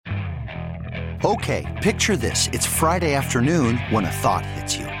Okay, picture this. It's Friday afternoon when a thought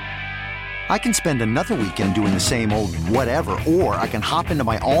hits you. I can spend another weekend doing the same old whatever, or I can hop into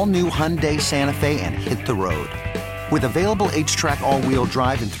my all-new Hyundai Santa Fe and hit the road. With available H-Track all-wheel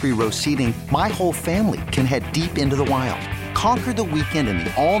drive and 3-row seating, my whole family can head deep into the wild. Conquer the weekend in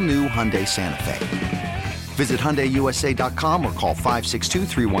the all-new Hyundai Santa Fe. Visit HyundaiUSA.com or call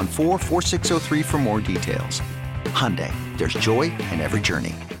 562-314-4603 for more details. Hyundai, there's joy in every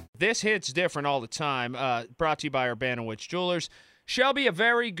journey. This hit's different all the time. Brought to you by Urbanowicz Jewelers. Shelby, a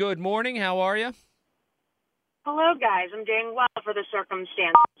very good morning. How are you? Hello, guys. I'm doing well for the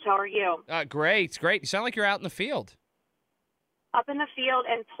circumstances. How are you? Great. You sound like you're out in the field. Up in the field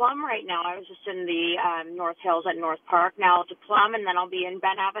in Plum right now. I was just in the North Hills at North Park. Now to Plum, and then I'll be in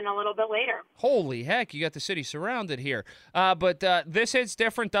Ben Avon a little bit later. Holy heck, you got the city surrounded here. But this hit's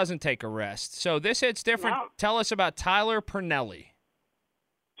different doesn't take a rest. So this hit's different. No. Tell us about Tyler Pernelli.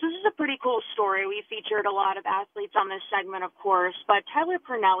 So this is a pretty cool story. We featured a lot of athletes on this segment, of course, but Tyler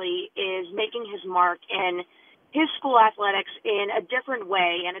Pernelli is making his mark in his school athletics in a different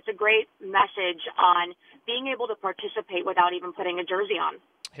way, and it's a great message on being able to participate without even putting a jersey on.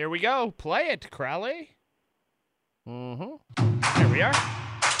 Here we go. Play it, Crowley. Here we are.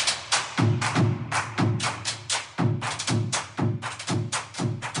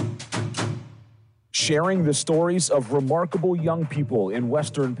 Sharing the stories of remarkable young people in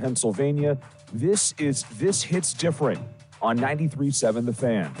Western Pennsylvania, this is This Hits Different on 93.7 The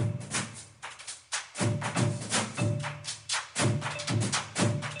Fan.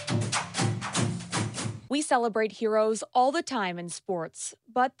 We celebrate heroes all the time in sports,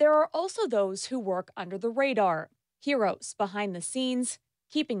 but there are also those who work under the radar. Heroes behind the scenes,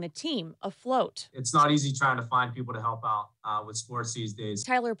 keeping the team afloat. It's not easy trying to find people to help out with sports these days.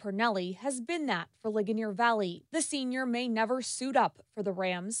 Tyler Pernelli has been that for Ligonier Valley. The senior may never suit up for the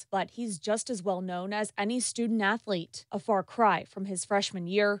Rams, but he's just as well known as any student athlete. A far cry from his freshman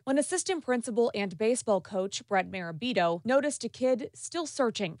year when assistant principal and baseball coach Brett Marabito noticed a kid still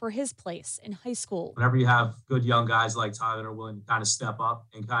searching for his place in high school. Whenever you have good young guys like Tyler are willing to kind of step up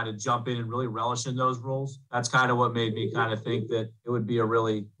and kind of jump in and really relish in those roles, that's kind of what made me kind of think that it would be a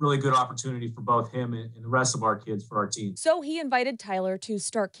really good opportunity for both him and the rest of our kids for our team. So he invited Tyler to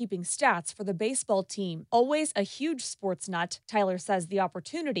start keeping stats for the baseball team. Always a huge sports nut, Tyler says the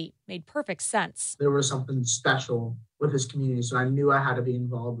opportunity made perfect sense. There was something special with his community, so I knew I had to be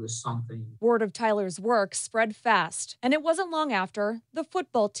involved with something. Word of Tyler's work spread fast, and it wasn't long after the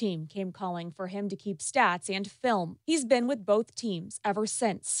football team came calling for him to keep stats and film. He's been with both teams ever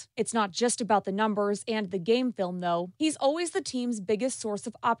since. It's not just about the numbers and the game film, though. He's always the team's biggest source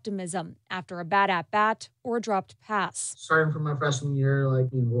of optimism after a bad at-bat or a dropped pass. Starting from my freshman year,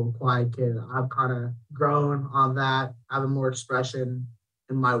 being a little quiet kid, I've kind of grown on that, having more expression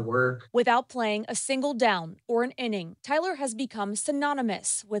in my work. Without playing a single down or an inning, Tyler has become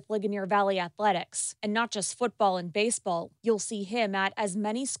synonymous with Ligonier Valley athletics. And not just football and baseball. You'll see him at as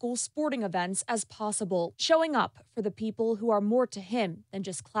many school sporting events as possible, showing up for the people who are more to him than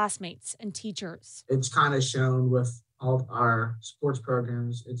just classmates and teachers. It's kind of shown with all of our sports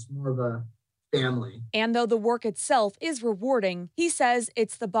programs. It's more of a family. And though the work itself is rewarding, he says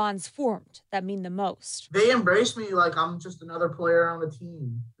it's the bonds formed that mean the most. They embrace me like I'm just another player on the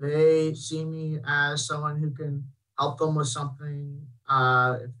team. They see me as someone who can help them with something.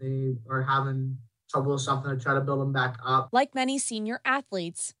 If they are having trouble with something, to try to build them back up. Like many senior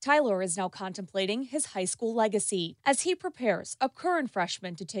athletes, Tyler is now contemplating his high school legacy. As he prepares a current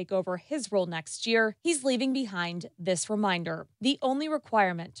freshman to take over his role next year, he's leaving behind this reminder. The only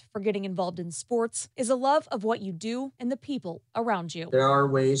requirement for getting involved in sports is a love of what you do and the people around you. There are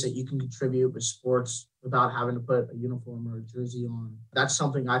ways that you can contribute with sports without having to put a uniform or a jersey on. That's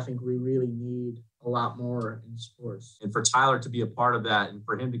something I think we really need a lot more in sports. And for Tyler to be a part of that and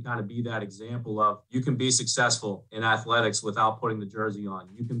for him to kind of be that example of you can be successful in athletics without putting the jersey on.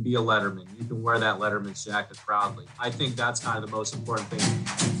 You can be a letterman. You can wear that letterman's jacket proudly. I think that's kind of the most important thing.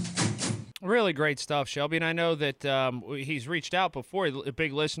 Really great stuff, Shelby. And I know that he's reached out before. A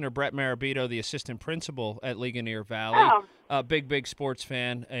big listener, Brett Marabito, the assistant principal at Ligonier Valley. Oh. A big sports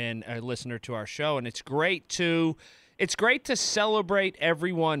fan and a listener to our show. And it's great to celebrate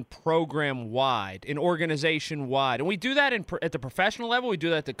everyone program-wide and organization-wide. And we do that at the professional level. We do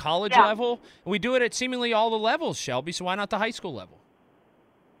that at the college level. And we do it at seemingly all the levels, Shelby. So why not the high school level?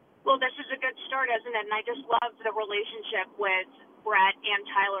 Well, this is a good start, isn't it? And I just love the relationship with Brett and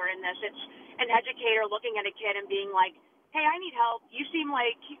Tyler in this. It's an educator looking at a kid and being like, hey, I need help. You seem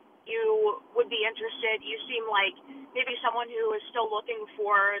like you would be interested. You seem like maybe someone who is still looking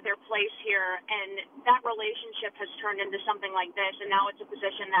for their place here. And that relationship has turned into something like this. And now it's a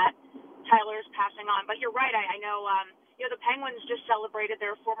position that Tyler's passing on. But you're right. I know, the Penguins just celebrated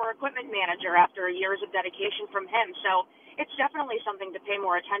their former equipment manager after years of dedication from him. So it's definitely something to pay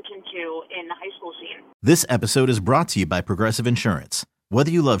more attention to in the high school scene. This episode is brought to you by Progressive Insurance.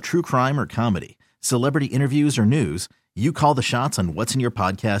 Whether you love true crime or comedy, celebrity interviews or news, you call the shots on what's in your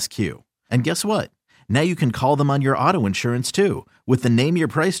podcast queue. And guess what? Now you can call them on your auto insurance too with the Name Your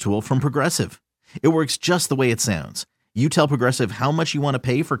Price tool from Progressive. It works just the way it sounds. You tell Progressive how much you want to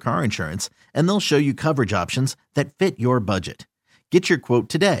pay for car insurance, and they'll show you coverage options that fit your budget. Get your quote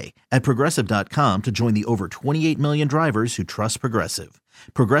today at Progressive.com to join the over 28 million drivers who trust Progressive.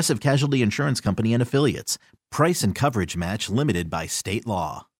 Progressive Casualty Insurance Company and Affiliates. Price and coverage match limited by state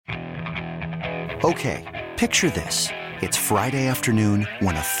law. Okay, picture this. It's Friday afternoon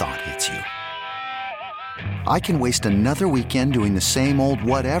when a thought hits you. I can waste another weekend doing the same old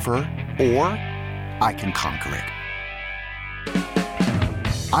whatever, or I can conquer it.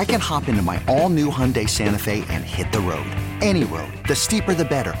 I can hop into my all-new Hyundai Santa Fe and hit the road. Any road. The steeper, the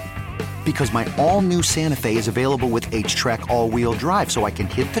better. Because my all-new Santa Fe is available with H-Track all-wheel drive, so I can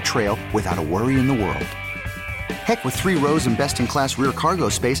hit the trail without a worry in the world. Heck, with 3 rows and best-in-class rear cargo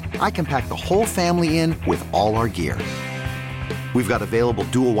space, I can pack the whole family in with all our gear. We've got available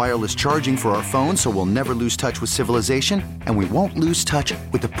dual wireless charging for our phones, so we'll never lose touch with civilization, and we won't lose touch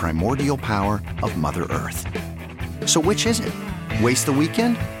with the primordial power of Mother Earth. So which is it? Waste the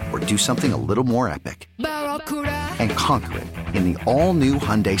weekend or do something a little more epic? And conquer it in the all-new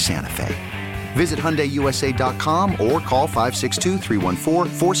Hyundai Santa Fe. Visit HyundaiUSA.com or call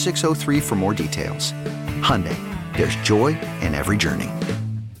 562-314-4603 for more details. Hyundai, there's joy in every journey.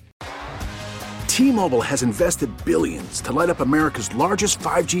 T-Mobile has invested billions to light up America's largest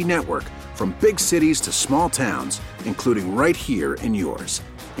 5G network, from big cities to small towns, including right here in yours.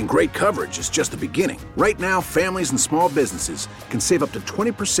 And great coverage is just the beginning. Right now, families and small businesses can save up to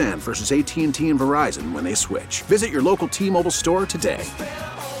 20% versus AT&T and Verizon when they switch. Visit your local T-Mobile store today.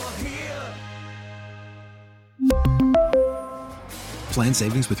 Plan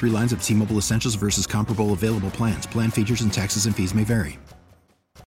savings with 3 lines of T-Mobile Essentials versus comparable available plans. Plan features and taxes and fees may vary.